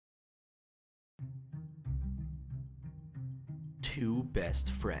two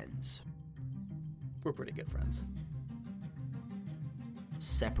best friends, We're pretty good friends.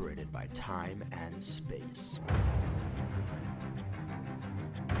 separated by time and space,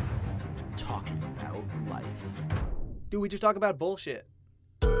 talking about life. Dude, we just talk about bullshit.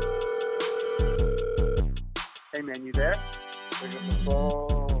 Hey man, you there? Pick up the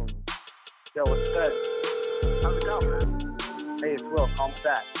phone. Yo, what's good? How's it going, man? Hey, it's Will. Call me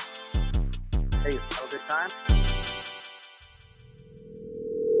back. Hey, have a good time?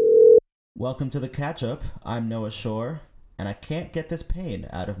 Welcome to the catch-up. I'm Noah Shore, and I can't get this pain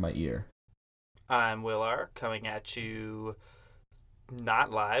out of my ear. I'm Will R, coming at you not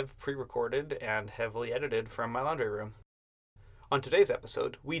live, pre-recorded, and heavily edited from my laundry room. On today's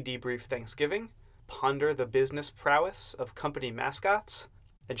episode, we debrief Thanksgiving, ponder the business prowess of company mascots,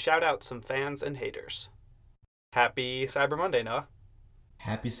 and shout out some fans and haters. Happy Cyber Monday, Noah.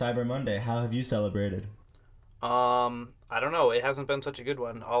 Happy Cyber Monday. How have you celebrated? I don't know. It hasn't been such a good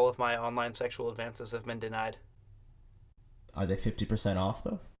one. All of my online sexual advances have been denied. Are they 50% off,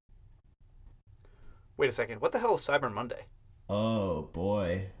 though? Wait a second. What the hell is Cyber Monday? Oh,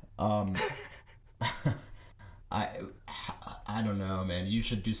 boy. I don't know, man. You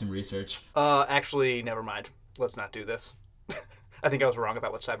should do some research. Actually, never mind. Let's not do this. I think I was wrong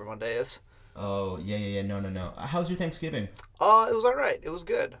about what Cyber Monday is. Oh, yeah. No. How's your Thanksgiving? It was all right. It was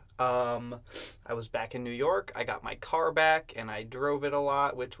good. I was back in New York. I got my car back, and I drove it a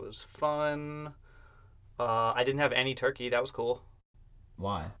lot, which was fun. I didn't have any turkey. That was cool.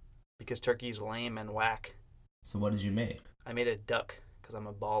 Why? Because turkey's lame and whack. So what did you make? I made a duck, because I'm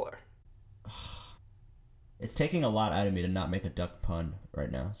a baller. It's taking a lot out of me to not make a duck pun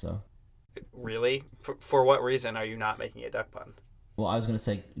right now, so... Really? For what reason are you not making a duck pun? Well, I was going to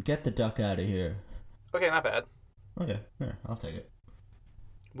say, get the duck out of here. Okay, not bad. Okay, here, I'll take it.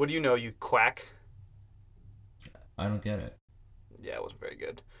 What do you know, you quack? I don't get it. Yeah, it wasn't very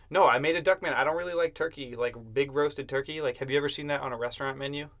good. No, I made a duck, man. I don't really like turkey, like big roasted turkey. Like, have you ever seen that on a restaurant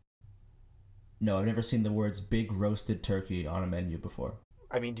menu? No, I've never seen the words big roasted turkey on a menu before.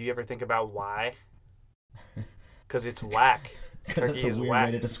 I mean, do you ever think about why? Because it's whack. Because that's a weird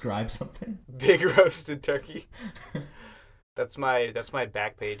way to describe something. Big roasted turkey. That's my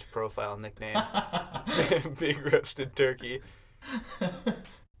back page profile nickname. Big roasted turkey.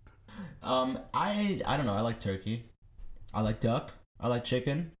 I don't know. I like turkey. I like duck. I like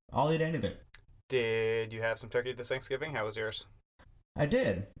chicken. I'll eat anything. Did you have some turkey this Thanksgiving? How was yours? I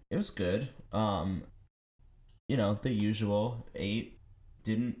did. It was good. You know, the usual. Ate.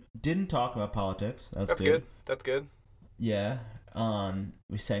 Didn't talk about politics. That's good. That's good. Yeah.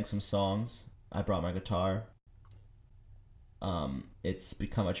 We sang some songs. I brought my guitar. It's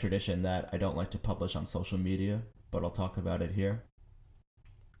become a tradition that I don't like to publish on social media, but I'll talk about it here.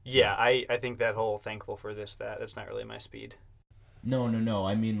 Yeah, I think that whole thankful for that's not really my speed. No.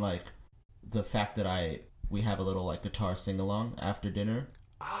 I mean, like, the fact that we have a little, like, guitar sing-along after dinner.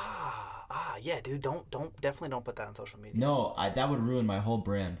 Yeah, dude, definitely don't put that on social media. No, that would ruin my whole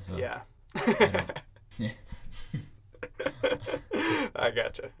brand, so. Yeah. Yeah. I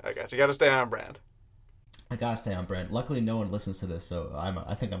gotcha. You gotta stay on brand. I gotta stay on brand. Luckily, no one listens to this, so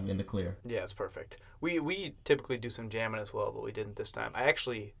I think I'm in the clear. Yeah, it's perfect. We typically do some jamming as well, but we didn't this time. I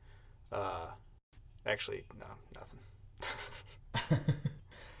actually, no, nothing.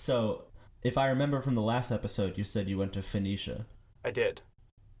 So, if I remember from the last episode, you said you went to Phoenicia. I did.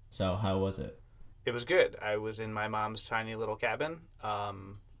 So, how was it? It was good. I was in my mom's tiny little cabin.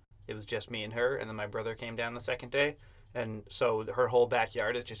 It was just me and her, and then my brother came down the second day. And so her whole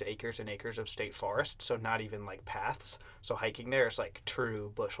backyard is just acres and acres of state forest, so not even like paths. So hiking there is like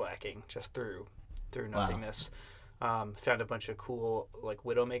true bushwhacking, just through nothingness. Wow. Found a bunch of cool like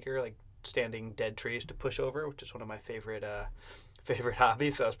widowmaker, like standing dead trees to push over, which is one of my favorite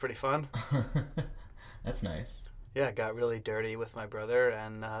hobbies. That was pretty fun. That's nice. Yeah, got really dirty with my brother,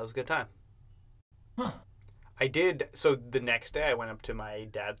 and it was a good time. Huh. I did. So the next day, I went up to my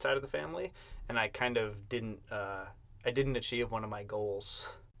dad's side of the family, and I kind of didn't achieve one of my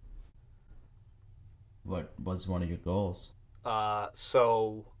goals. What was one of your goals?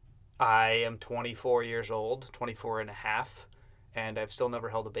 So I am 24 years old, 24 and a half, and I've still never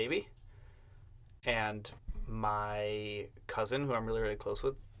held a baby. And my cousin, who I'm really, really close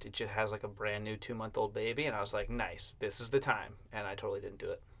with, it just has like a brand new 2-month-old baby, and I was like, nice, this is the time. And I totally didn't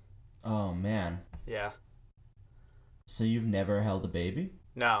do it. Oh, man. Yeah. So you've never held a baby?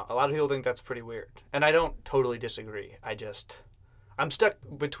 No, a lot of people think that's pretty weird. And I don't totally disagree. I'm stuck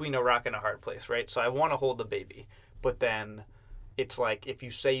between a rock and a hard place, right? So I want to hold the baby, but then it's like if you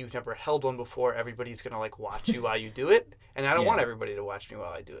say you've never held one before, everybody's going to like watch you while you do it, and I don't want everybody to watch me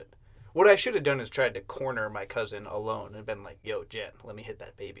while I do it. What I should have done is tried to corner my cousin alone and been like, "Yo, Jen, let me hit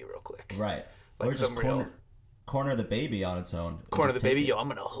that baby real quick." Right. Like or just corner the baby on its own. Corner the baby. Yo, I'm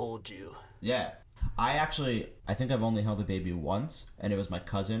gonna hold you. Yeah. I think I've only held a baby once, and it was my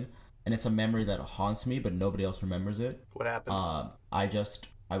cousin, and it's a memory that haunts me, but nobody else remembers it. What happened? I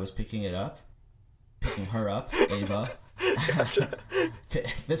was picking her up, Ava.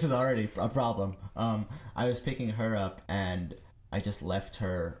 This is already a problem. I was picking her up, and I just left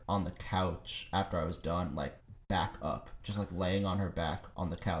her on the couch after I was done, like back up, just like laying on her back on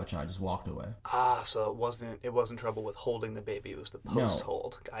the couch, and I just walked away. So it wasn't trouble with holding the baby. It was the post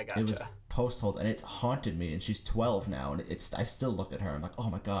hold. I gotcha. It was post hold, and it's haunted me. And she's 12 now, and I still look at her. I'm like, oh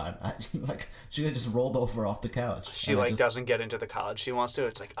my god, like she just rolled over off the couch. She doesn't get into the college she wants to.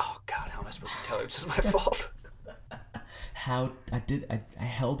 It's like, oh god, how am I supposed to tell her this is my fault? I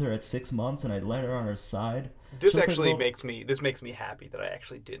held her at 6 months, and I let her on her side. This makes me happy that I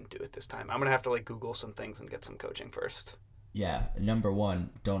actually didn't do it this time. I'm gonna have to Google some things and get some coaching first. Yeah, number one,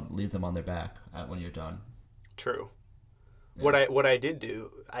 don't leave them on their back when you're done. True. Yeah. What I did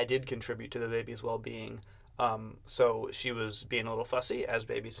do, I did contribute to the baby's well-being. So she was being a little fussy, as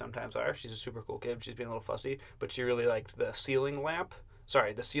babies sometimes are. She's a super cool kid. She's being a little fussy, but she really liked the ceiling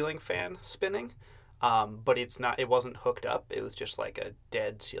fan spinning. But it wasn't hooked up. It was just like a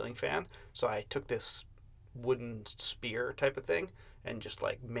dead ceiling fan. So I took this wooden spear type of thing and just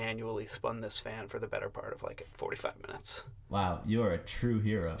manually spun this fan for the better part of 45 minutes. Wow, you are a true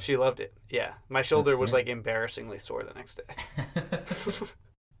hero. She loved it. Yeah. My shoulder was embarrassingly sore the next day.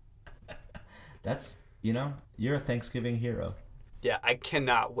 That's, you're a Thanksgiving hero. Yeah, I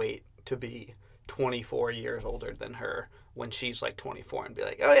cannot wait to be 24 years older than her when she's 24 and be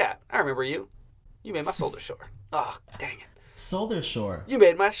like, oh yeah, I remember you. You made my shoulder sore. Oh, dang it. Shoulder sore. You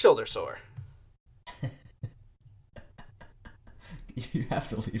made my shoulder sore. You have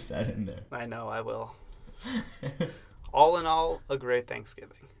to leave that in there. I know, I will. All in all, a great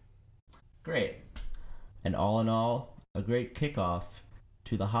Thanksgiving. Great. And all in all, a great kickoff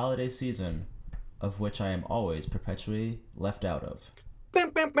to the holiday season, of which I am always perpetually left out of. Is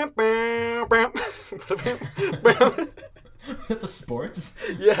that the sports?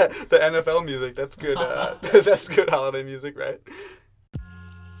 Yeah, the NFL music. That's good. That's good holiday music, right?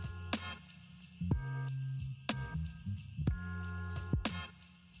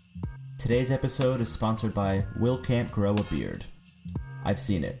 Today's episode is sponsored by Will Can't Grow a Beard. I've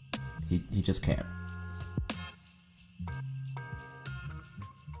seen it. He just can't.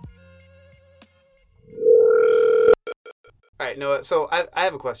 All right, Noah, so I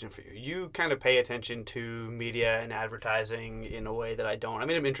have a question for you. You kind of pay attention to media and advertising in a way that I don't. I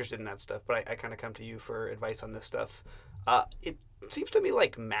mean, I'm interested in that stuff, but I kind of come to you for advice on this stuff. It seems to me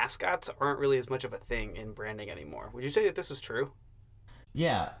like mascots aren't really as much of a thing in branding anymore. Would you say that this is true?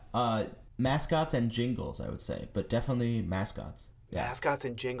 Yeah, mascots and jingles, I would say, but definitely mascots. Yeah. Mascots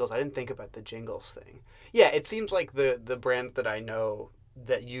and jingles. I didn't think about the jingles thing. Yeah, it seems like the brands that I know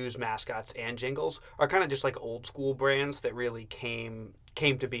that use mascots and jingles are kind of just old school brands that really came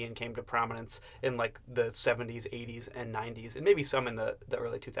to be and came to prominence in the 70s, 80s, and 90s, and maybe some in the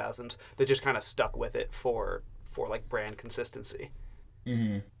early 2000s that just kind of stuck with it for brand consistency.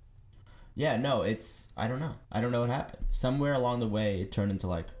 Mm-hmm. Yeah, no, I don't know. I don't know what happened. Somewhere along the way, it turned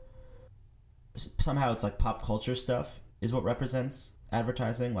into somehow it's pop culture stuff is what represents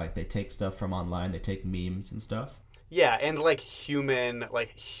advertising. They take stuff from online, they take memes and stuff. Yeah, and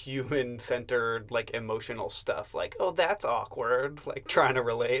human-centered, emotional stuff. Oh, that's awkward. Trying to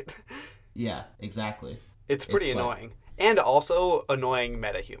relate. Yeah, exactly. It's pretty annoying. And also annoying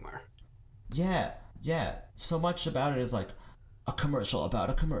meta humor. Yeah. So much about it is a commercial about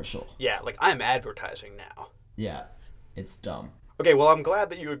a commercial. Yeah, I'm advertising now. Yeah, it's dumb. Okay, well, I'm glad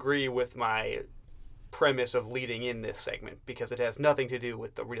that you agree with my premise of leading in this segment because it has nothing to do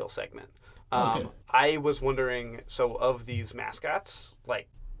with the real segment. I was wondering, so of these mascots,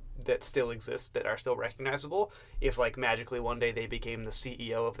 that still exist, that are still recognizable, if magically one day they became the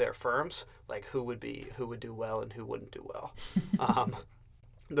CEO of their firms, who would do well and who wouldn't do well.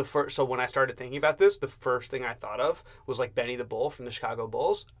 So when I started thinking about this, the first thing I thought of was Benny the Bull from the Chicago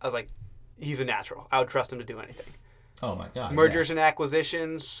Bulls. I was like, he's a natural. I would trust him to do anything. Oh my God. Mergers and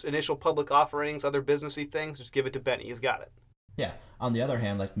acquisitions, initial public offerings, other businessy things, just give it to Benny. He's got it. Yeah. On the other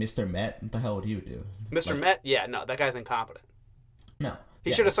hand, Mr. Met, what the hell would he do? Mr. Met? Yeah, no, that guy's incompetent. No.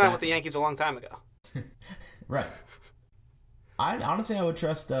 He should have signed with the Yankees a long time ago. Right. I would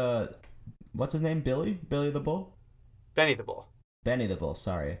trust, what's his name? Billy the Bull? Benny the Bull. Benny the Bull,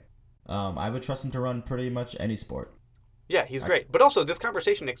 sorry. I would trust him to run pretty much any sport. Yeah, he's great. But also, this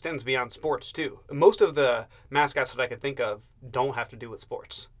conversation extends beyond sports, too. Most of the mascots that I could think of don't have to do with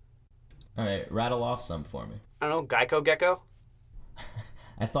sports. All right, rattle off some for me. I don't know, Geico Gecko?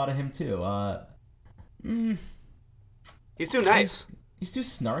 I thought of him too. He's too nice. He's too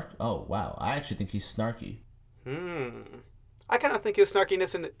snark. Oh wow, I actually think he's snarky. I kind of think his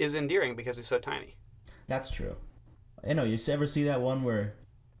snarkiness is endearing because he's so tiny. That's true. I know. You ever see that one where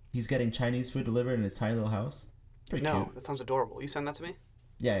he's getting Chinese food delivered in his tiny little house? Pretty cute. That sounds adorable. You send that to me?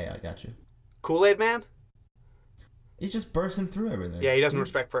 Yeah, I got you. Kool-Aid Man? He's just bursting through everything. Yeah, he doesn't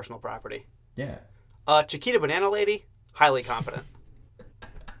respect personal property. Yeah. Chiquita Banana Lady? Highly competent.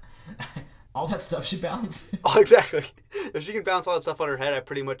 All that stuff she balances. Oh, exactly. If she can balance all that stuff on her head, I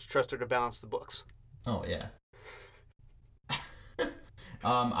pretty much trust her to balance the books. Oh, yeah.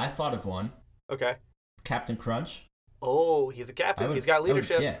 I thought of one. Okay. Captain Crunch. Oh, he's a captain. He's got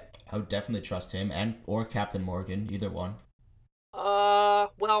leadership. I would definitely trust him or Captain Morgan, either one.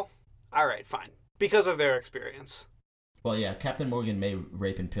 Well, all right, fine. Because of their experience. Well, yeah, Captain Morgan may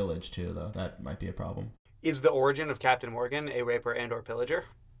rape and pillage, too, though. That might be a problem. Is the origin of Captain Morgan a raper and or pillager?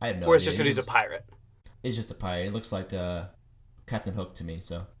 I have no idea. Or it's idea. just that he's a pirate? He's just a pirate. He looks like Captain Hook to me,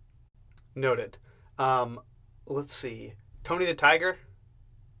 so. Noted. Let's see. Tony the Tiger?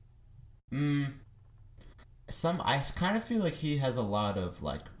 I kind of feel like he has a lot of,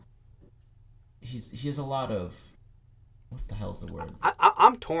 like... He has a lot of... What the hell's the word?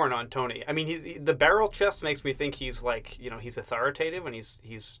 I'm torn on Tony. I mean, the barrel chest makes me think he's like, he's authoritative and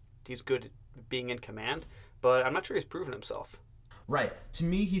he's good at being in command, but I'm not sure he's proven himself. Right. To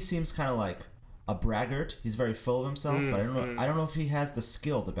me, he seems kind of like a braggart. He's very full of himself, but I don't know if he has the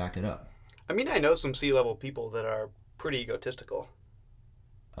skill to back it up. I mean, I know some sea-level people that are pretty egotistical.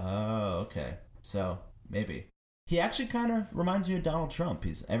 Oh, okay. So, maybe. He actually kind of reminds me of Donald Trump.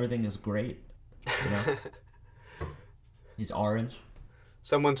 Everything is great, He's orange.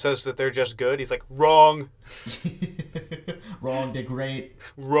 Someone says that they're just good. He's like, wrong. Wrong, they're great.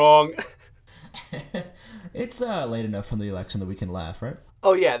 Wrong. It's late enough from the election that we can laugh, right?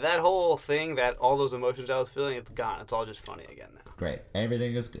 Oh, yeah, that whole thing, all those emotions I was feeling, it's gone. It's all just funny again now. Great.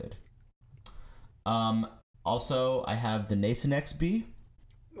 Everything is good. Also, I have the Nasonex bee.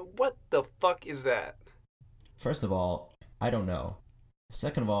 What the fuck is that? First of all, I don't know.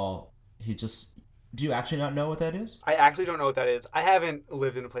 Second of all, do you actually not know what that is? I actually don't know what that is. I haven't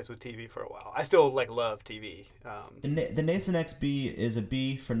lived in a place with TV for a while. I still love TV. The Nasonex bee is a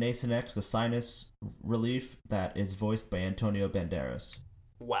bee for Nasonex, the sinus relief that is voiced by Antonio Banderas.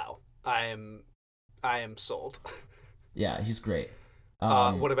 Wow, I am sold. Yeah, he's great.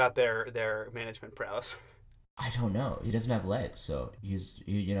 What about their management prowess? I don't know. He doesn't have legs, so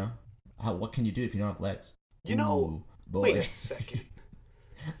what can you do if you don't have legs? Ooh, boy. Wait a second.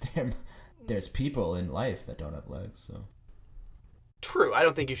 There's people in life that don't have legs, so. True. I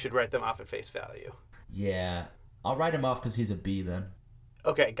don't think you should write them off at face value. Yeah. I'll write him off because he's a bee then.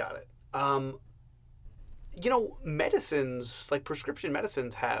 Okay, got it. Medicines, like prescription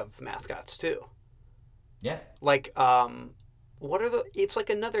medicines, have mascots too. Yeah. Like, what are it's like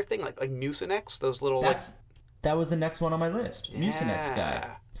another thing, like Mucinex, those little... That was the next one on my list. Yeah. Mucinex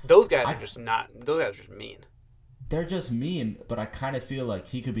guy. Those guys are just mean. They're just mean, but I kind of feel like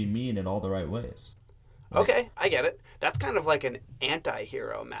he could be mean in all the right ways. Okay, I get it. That's kind of like an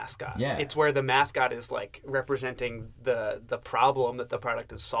anti-hero mascot. Yeah. It's where the mascot is like representing the problem that the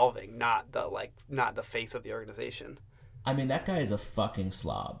product is solving, not the face of the organization. I mean, that guy is a fucking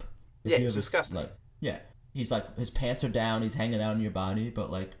slob. Yeah, he's disgusting. He's like, his pants are down, he's hanging out in your body,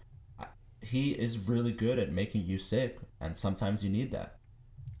 but like, he is really good at making you sick, and sometimes you need that.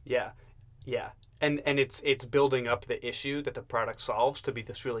 Yeah. And it's building up the issue that the product solves to be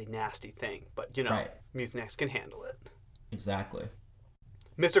this really nasty thing. But, right. Mucinex can handle it. Exactly.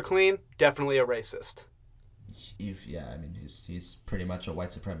 Mr. Clean, definitely a racist. He's pretty much a white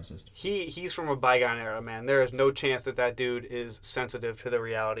supremacist. He's from a bygone era, man. There is no chance that dude is sensitive to the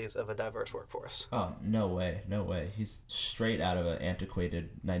realities of a diverse workforce. Oh, no way. He's straight out of an antiquated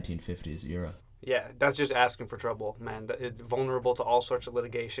 1950s era. Yeah, that's just asking for trouble, man. Vulnerable to all sorts of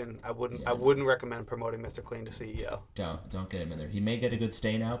litigation. I wouldn't recommend promoting Mr. Clean to CEO. Don't get him in there. He may get a good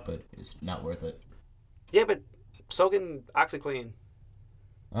stain out, but it's not worth it. Yeah, but so can OxyClean.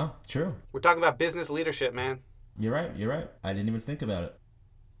 Oh, true. We're talking about business leadership, man. You're right. I didn't even think about it.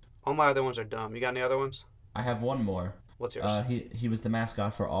 All my other ones are dumb. You got any other ones? I have one more. What's yours? He was the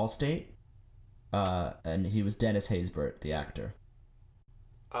mascot for Allstate, and he was Dennis Haysbert, the actor.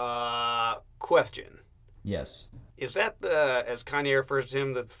 Question. Yes. Is that as Kanye refers to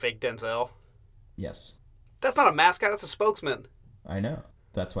him, the fake Denzel? Yes. That's not a mascot, that's a spokesman. I know.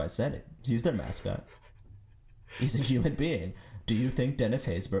 That's why I said it. He's their mascot. He's a human being. Do you think Dennis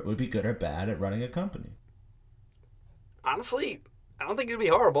Haysbert would be good or bad at running a company? Honestly, I don't think it'd be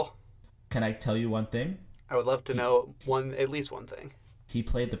horrible. Can I tell you one thing? I would love to know at least one thing. He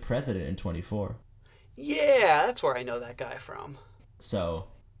played the president in 24. Yeah, that's where I know that guy from. So,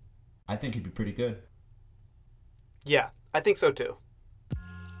 I think he'd be pretty good. Yeah, I think so too.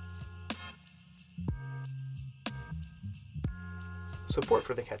 Support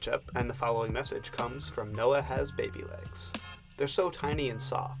for the Catch-Up and the following message comes from Noah Has Baby Legs. They're so tiny and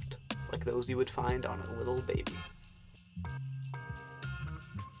soft, like those you would find on a little baby.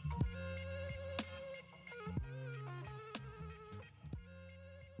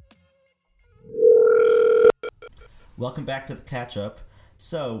 Welcome back to the catch-up.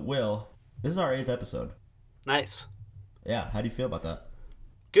 So, Will, this is our 8th episode. Nice. Yeah, how do you feel about that?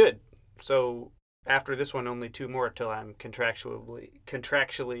 Good. So, after this one, only 2 more till I'm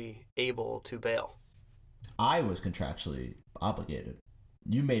contractually able to bail. I was contractually obligated.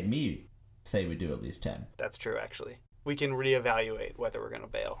 You made me say we do at least 10. That's true, actually. We can reevaluate whether we're going to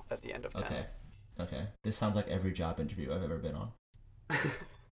bail at the end of 10. Okay. This sounds like every job interview I've ever been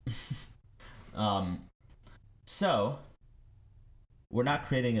on. So, we're not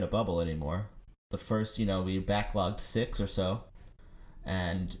creating in a bubble anymore. The first, we backlogged 6 or so,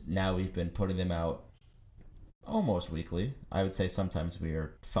 and now we've been putting them out almost weekly. I would say sometimes we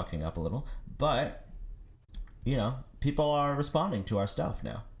are fucking up a little, but, people are responding to our stuff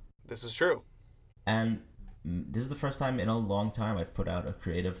now. This is true. And this is the first time in a long time I've put out a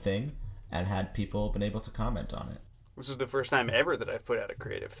creative thing and had people been able to comment on it. This is the first time ever that I've put out a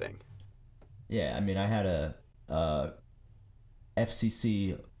creative thing. Yeah, I mean, I had a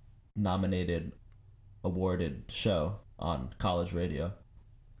FCC nominated, awarded show on college radio.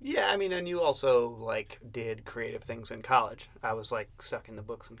 Yeah, I mean, and you also, did creative things in college. I was, stuck in the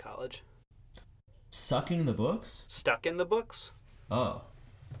books in college. Sucking the books? Stuck in the books? Oh.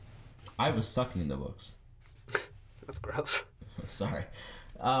 I was sucking the books. That's gross. Sorry.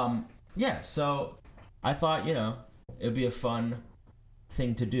 Yeah, so I thought, it'd be a fun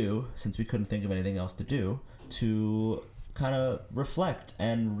thing to do, since we couldn't think of anything else to do, to kind of reflect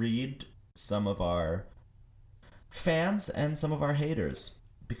and read some of our fans and some of our haters,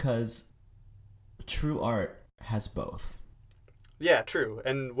 because true art has both. Yeah, true.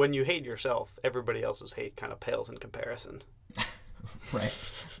 And when you hate yourself, everybody else's hate kind of pales in comparison. Right.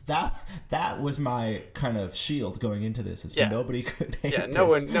 That was my kind of shield going into this, is nobody could hate Yeah, no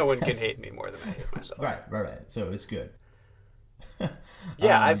one can hate me more than I hate myself. Right. So it's good.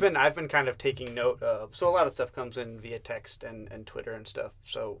 Yeah, I've been kind of taking note of, so a lot of stuff comes in via text and Twitter and stuff,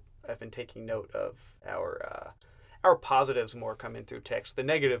 so I've been taking note of our positives more come in through text. The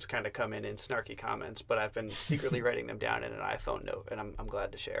negatives kind of come in snarky comments, but I've been secretly writing them down in an iPhone note, and I'm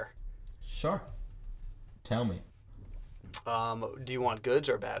glad to share. Sure. Tell me. Do you want goods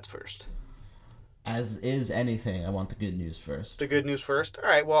or bads first? As is anything, I want the good news first. The good news first? All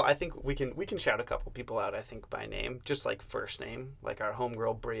right, well, I think we can shout a couple people out, I think, by name. Just first name. Our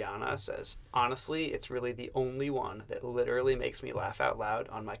homegirl Brianna says, honestly, it's really the only one that literally makes me laugh out loud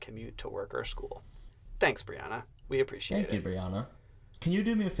on my commute to work or school. Thanks, Brianna. We appreciate it. Thank you, Brianna. Can you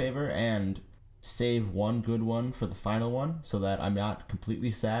do me a favor and save one good one for the final one so that I'm not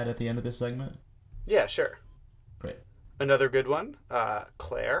completely sad at the end of this segment? Yeah, sure. Great. Another good one,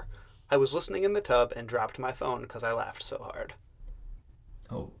 Claire. I was listening in the tub and dropped my phone because I laughed so hard.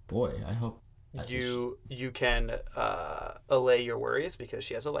 Oh, boy. I hope... You can allay your worries because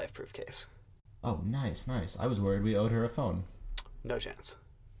she has a life-proof case. Oh, nice. I was worried we owed her a phone. No chance.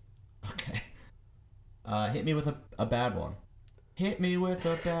 Okay. Hit me with a bad one. Hit me with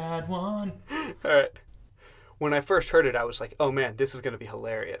a bad one. All right. When I first heard it, I was like, oh, man, this is going to be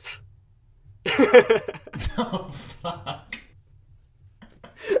hilarious. Oh, fuck.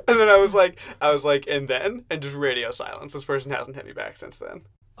 And then I was like, and then? And just radio silence. This person hasn't hit me back since then.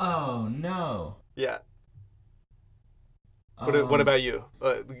 Oh, no. Yeah. What about you?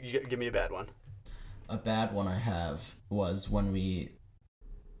 Give me a bad one. A bad one I have was when we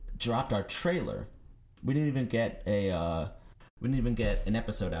dropped our trailer. We didn't even get an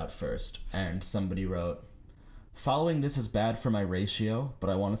episode out first, and somebody wrote, "Following this is bad for my ratio, but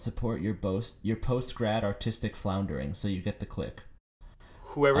I want to support your post-grad artistic floundering, so you get the click."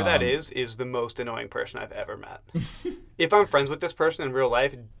 Whoever that is the most annoying person I've ever met. If I'm friends with this person in real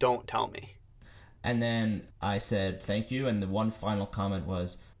life, don't tell me. And then I said, thank you, and the one final comment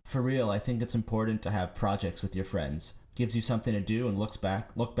was, "For real, I think it's important to have projects with your friends. Gives you something to do and look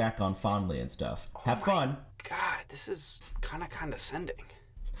back on fondly and stuff. Have fun." God, this is kind of condescending.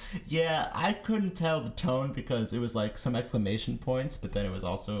 Yeah, I couldn't tell the tone because it was some exclamation points, but then it was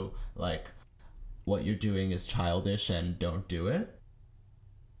also what you're doing is childish and don't do it.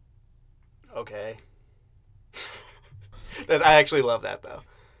 Okay. I actually love that, though.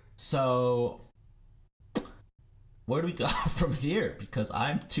 So, where do we go from here? Because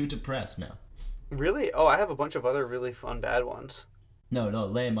I'm too depressed now. Really? Oh, I have a bunch of other really fun bad ones. No,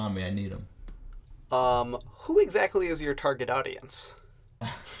 lay them on me. I need them. Who exactly is your target audience?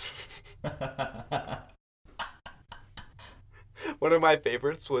 One of my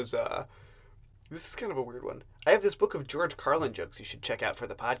favorites was, this is kind of a weird one. I have this book of George Carlin jokes you should check out for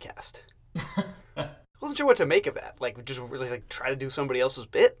the podcast. I wasn't sure what to make of that. Like, just really like try to do somebody else's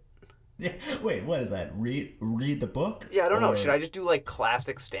bit. Yeah. Wait, what is that? Read the book? Yeah, I don't know. Should I just do like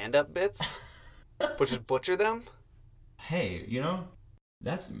classic stand-up bits, but just butcher them? Hey,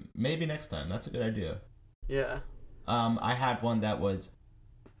 that's maybe next time. That's a good idea. Yeah. I had one that was,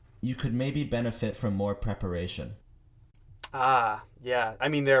 you could maybe benefit from more preparation. Ah, yeah. I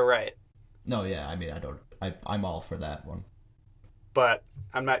mean, they're right. No, yeah. I mean, I'm all for that one. But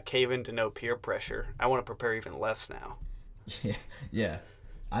I'm not caving to no peer pressure. I want to prepare even less now. Yeah.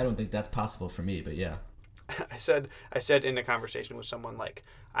 I don't think that's possible for me, but yeah. I said in a conversation with someone, like,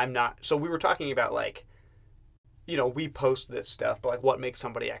 I'm not... So we were talking about, like, we post this stuff, but, like, what makes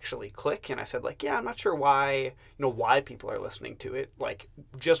somebody actually click? And I said, like, yeah, I'm not sure why people are listening to it, like,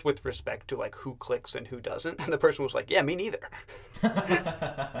 just with respect to, like, who clicks and who doesn't. And the person was like, yeah, me neither.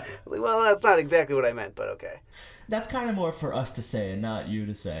 Like, well, that's not exactly what I meant, but okay. That's kind of more for us to say and not you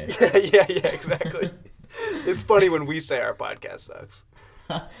to say. Yeah, exactly. It's funny when we say our podcast sucks.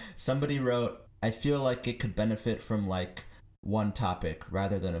 Somebody wrote, I feel like it could benefit from, like, one topic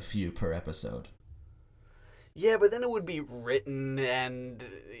rather than a few per episode. Yeah, but then it would be written and...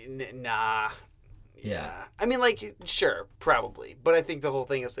 Nah. Yeah. I mean, like, sure, probably. But I think the whole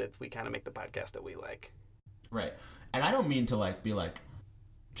thing is that we kind of make the podcast that we like. Right. And I don't mean to, like, be, like,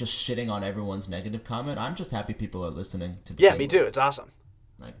 just shitting on everyone's negative comment. I'm just happy people are listening to the Yeah, me too. It's awesome.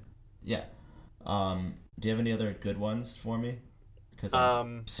 Like, yeah. Do you have any other good ones for me? Because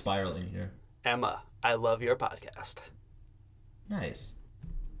I'm spiraling here. Emma, I love your podcast. Nice.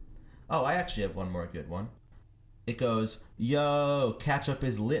 Oh, I actually have one more good one. It goes, yo, catch up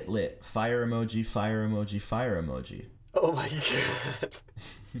is lit. Fire emoji, fire emoji, fire emoji. Oh my god.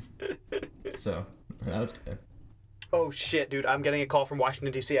 So, that was good. Oh shit, dude. I'm getting a call from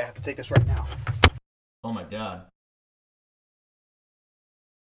Washington, D.C. I have to take this right now. Oh my god.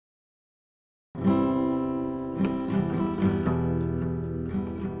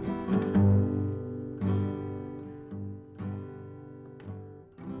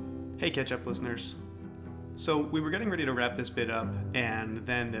 Hey Catch Up listeners. So we were getting ready to wrap this bit up, and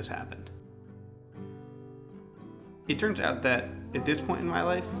then this happened. It turns out that at this point in my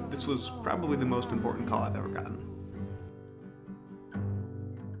life, this was probably the most important call I've ever gotten.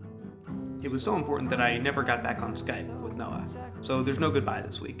 It was so important that I never got back on Skype with Noah, so there's no goodbye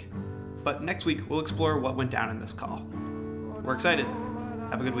this week. But next week, we'll explore what went down in this call. We're excited.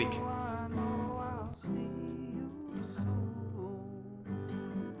 Have a good week.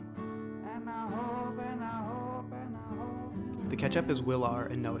 The Catch Up is Will R.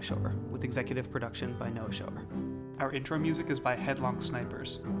 and Noah Shore, with executive production by Noah Shore. Our intro music is by Headlong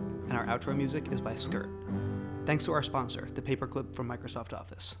Snipers, and our outro music is by Skirt. Thanks to our sponsor, the Paperclip from Microsoft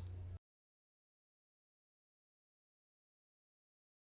Office.